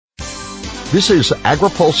This is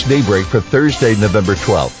AgriPulse Daybreak for Thursday, November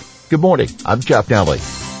 12th. Good morning. I'm Jeff Nally.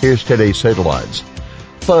 Here's today's headlines.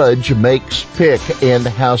 Fudge makes pick in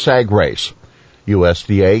House Ag race.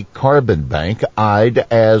 USDA Carbon Bank eyed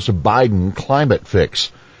as Biden climate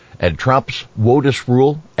fix. And Trump's WOTUS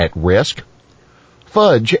rule at risk.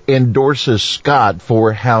 Fudge endorses Scott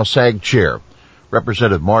for House Ag chair.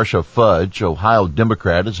 Representative Marcia Fudge, Ohio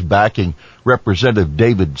Democrat, is backing Representative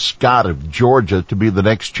David Scott of Georgia to be the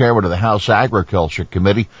next chairman of the House Agriculture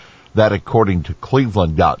Committee, that according to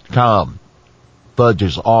Cleveland.com.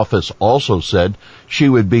 Fudge's office also said she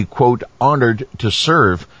would be, quote, honored to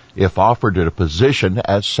serve if offered a position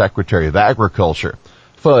as Secretary of Agriculture.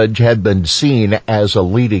 Fudge had been seen as a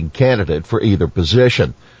leading candidate for either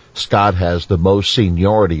position. Scott has the most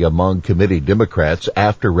seniority among committee Democrats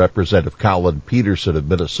after Representative Colin Peterson of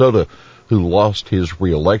Minnesota, who lost his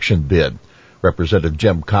re-election bid. Representative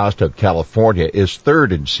Jim Costa of California is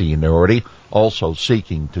third in seniority, also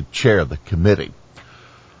seeking to chair the committee.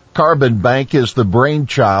 Carbon Bank is the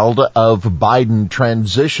brainchild of Biden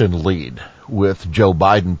transition lead. With Joe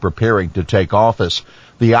Biden preparing to take office,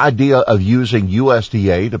 the idea of using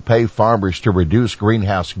USDA to pay farmers to reduce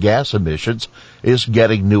greenhouse gas emissions is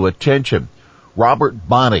getting new attention. Robert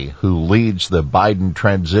Bonney, who leads the Biden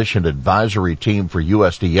Transition Advisory Team for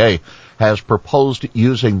USDA, has proposed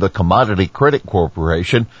using the Commodity Credit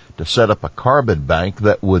Corporation to set up a carbon bank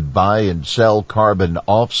that would buy and sell carbon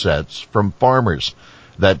offsets from farmers.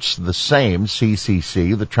 That's the same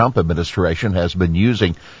CCC the Trump administration has been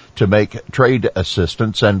using to make trade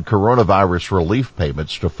assistance and coronavirus relief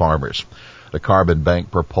payments to farmers. The Carbon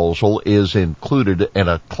Bank proposal is included in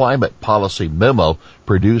a climate policy memo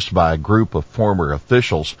produced by a group of former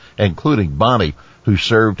officials, including Bonney, who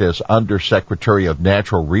served as Undersecretary of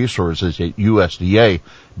Natural Resources at USDA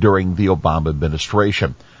during the Obama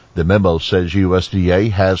administration. The memo says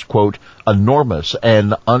USDA has, quote, enormous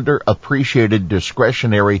and underappreciated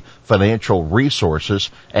discretionary financial resources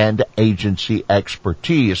and agency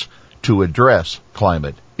expertise to address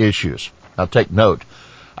climate issues. Now take note,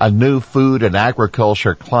 a new Food and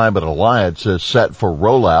Agriculture Climate Alliance is set for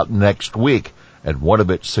rollout next week, and one of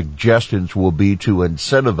its suggestions will be to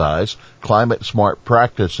incentivize climate-smart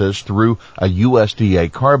practices through a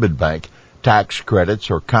USDA carbon bank, tax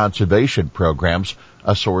credits, or conservation programs,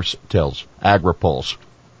 a source tells AgriPulse.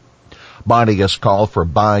 Bonney has called for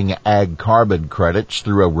buying ag carbon credits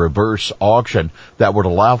through a reverse auction that would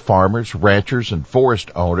allow farmers, ranchers, and forest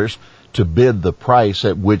owners to bid the price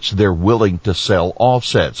at which they're willing to sell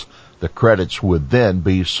offsets. The credits would then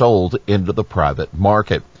be sold into the private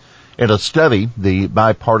market. In a study the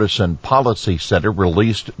Bipartisan Policy Center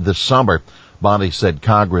released this summer, Bonney said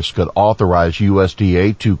Congress could authorize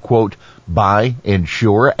USDA to, quote, buy,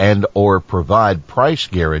 insure, and or provide price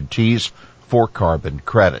guarantees for carbon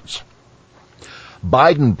credits.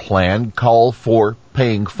 Biden plan call for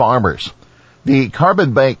paying farmers. The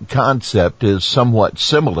carbon bank concept is somewhat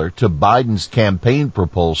similar to Biden's campaign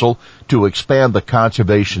proposal to expand the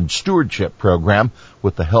conservation stewardship program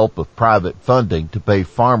with the help of private funding to pay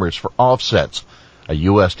farmers for offsets. A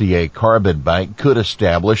USDA carbon bank could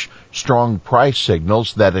establish strong price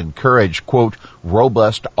signals that encourage, quote,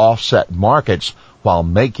 robust offset markets while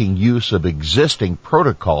making use of existing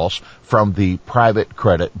protocols from the private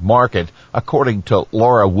credit market, according to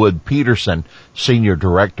Laura Wood Peterson, Senior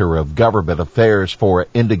Director of Government Affairs for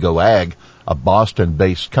Indigo Ag, a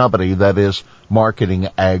Boston-based company that is marketing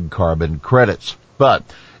ag carbon credits. But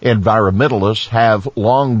environmentalists have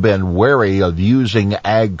long been wary of using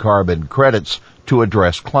ag carbon credits to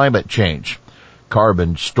address climate change.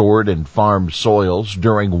 Carbon stored in farm soils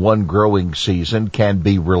during one growing season can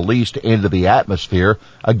be released into the atmosphere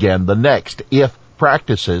again the next if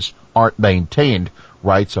practices aren't maintained,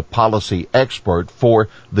 writes a policy expert for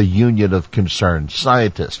the Union of Concerned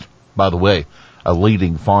Scientists. By the way, a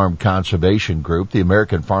leading farm conservation group, the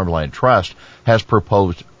American Farmland Trust, has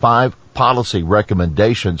proposed 5 policy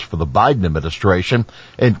recommendations for the Biden administration,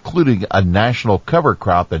 including a national cover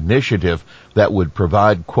crop initiative that would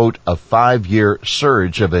provide, quote, a 5-year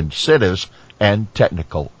surge of incentives and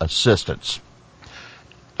technical assistance.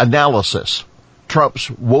 Analysis. Trump's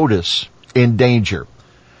WOTUS in danger.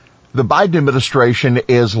 The Biden administration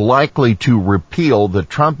is likely to repeal the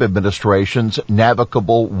Trump administration's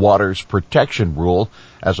Navigable Waters Protection Rule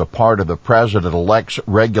as a part of the president-elect's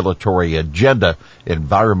regulatory agenda,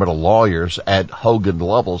 environmental lawyers at Hogan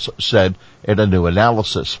Lovells said in a new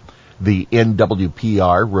analysis. The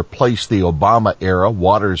NWPR replaced the Obama-era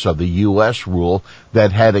Waters of the U.S. rule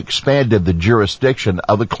that had expanded the jurisdiction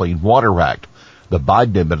of the Clean Water Act. The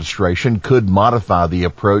Biden administration could modify the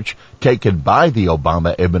approach taken by the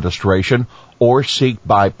Obama administration or seek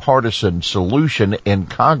bipartisan solution in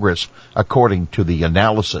Congress, according to the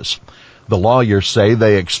analysis. The lawyers say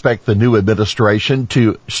they expect the new administration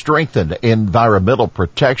to strengthen environmental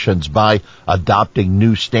protections by adopting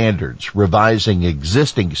new standards, revising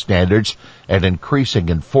existing standards, and increasing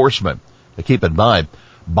enforcement. Now, keep in mind,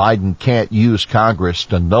 Biden can't use Congress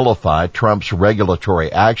to nullify Trump's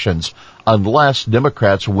regulatory actions unless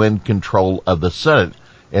Democrats win control of the Senate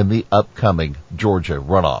in the upcoming Georgia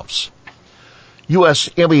runoffs. U.S.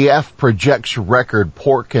 MEF projects record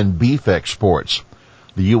pork and beef exports.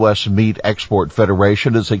 The U.S. Meat Export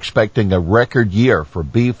Federation is expecting a record year for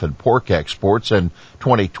beef and pork exports in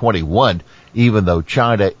 2021, even though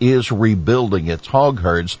China is rebuilding its hog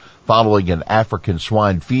herds following an African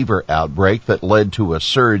swine fever outbreak that led to a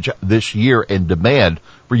surge this year in demand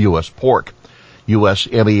for U.S. pork. U.S.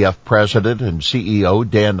 MEF President and CEO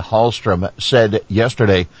Dan Hallstrom said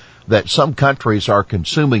yesterday that some countries are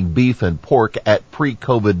consuming beef and pork at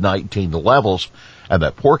pre-COVID-19 levels, and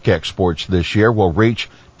that pork exports this year will reach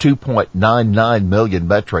 2.99 million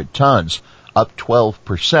metric tons, up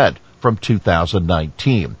 12% from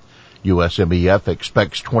 2019. USMEF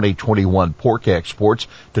expects 2021 pork exports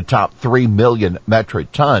to top 3 million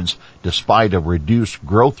metric tons, despite a reduced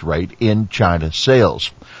growth rate in China's sales.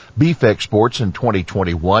 Beef exports in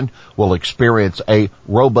 2021 will experience a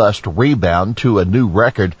robust rebound to a new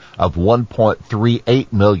record of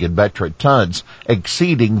 1.38 million metric tons,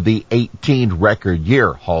 exceeding the 18 record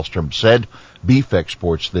year, Hallstrom said. Beef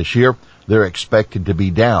exports this year, they're expected to be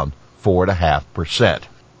down 4.5%.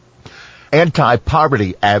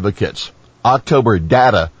 Anti-poverty advocates. October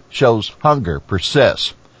data shows hunger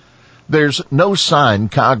persists. There's no sign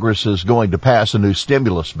Congress is going to pass a new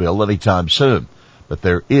stimulus bill anytime soon, but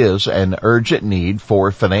there is an urgent need for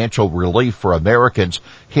financial relief for Americans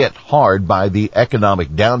hit hard by the economic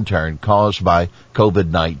downturn caused by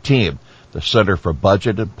COVID-19. The Center for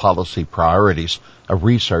Budget and Policy Priorities, a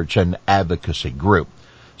research and advocacy group.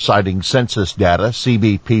 Citing census data,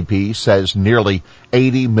 CBPP says nearly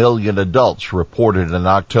 80 million adults reported in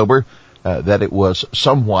October that it was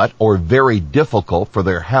somewhat or very difficult for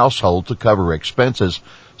their household to cover expenses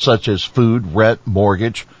such as food, rent,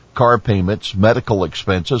 mortgage, car payments, medical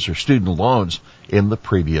expenses, or student loans in the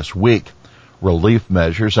previous week. Relief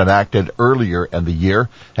measures enacted earlier in the year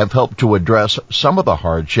have helped to address some of the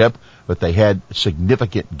hardship, but they had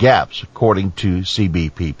significant gaps, according to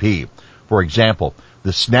CBPP. For example,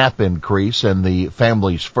 the SNAP increase in the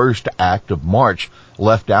Families First Act of March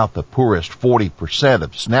left out the poorest 40%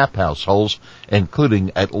 of SNAP households,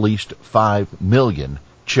 including at least 5 million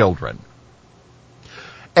children.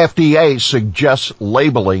 FDA suggests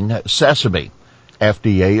labeling sesame.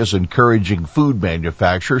 FDA is encouraging food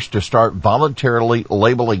manufacturers to start voluntarily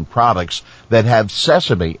labeling products that have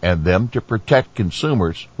sesame in them to protect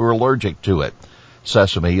consumers who are allergic to it.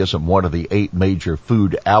 Sesame isn't one of the 8 major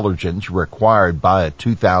food allergens required by a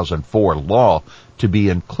 2004 law to be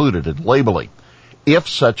included in labeling. If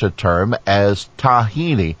such a term as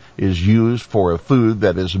tahini is used for a food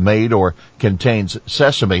that is made or contains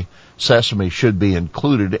sesame, sesame should be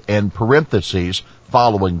included in parentheses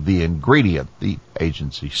following the ingredient, the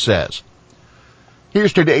agency says.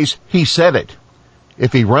 Here's today's He Said It.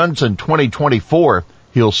 If he runs in 2024,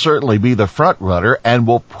 he'll certainly be the front runner and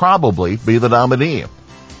will probably be the nominee.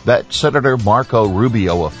 That's Senator Marco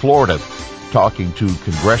Rubio of Florida talking to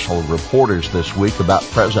congressional reporters this week about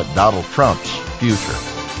President Donald Trump's future.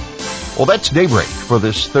 Well, that's Daybreak for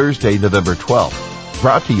this Thursday, November 12th.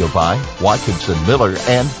 Brought to you by Watkinson Miller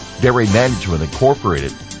and Dairy Management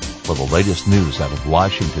Incorporated. For the latest news out of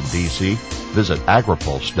Washington, D.C., visit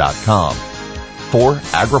agripulse.com. For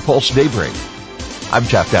AgriPulse Daybreak, I'm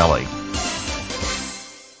Jeff Daly.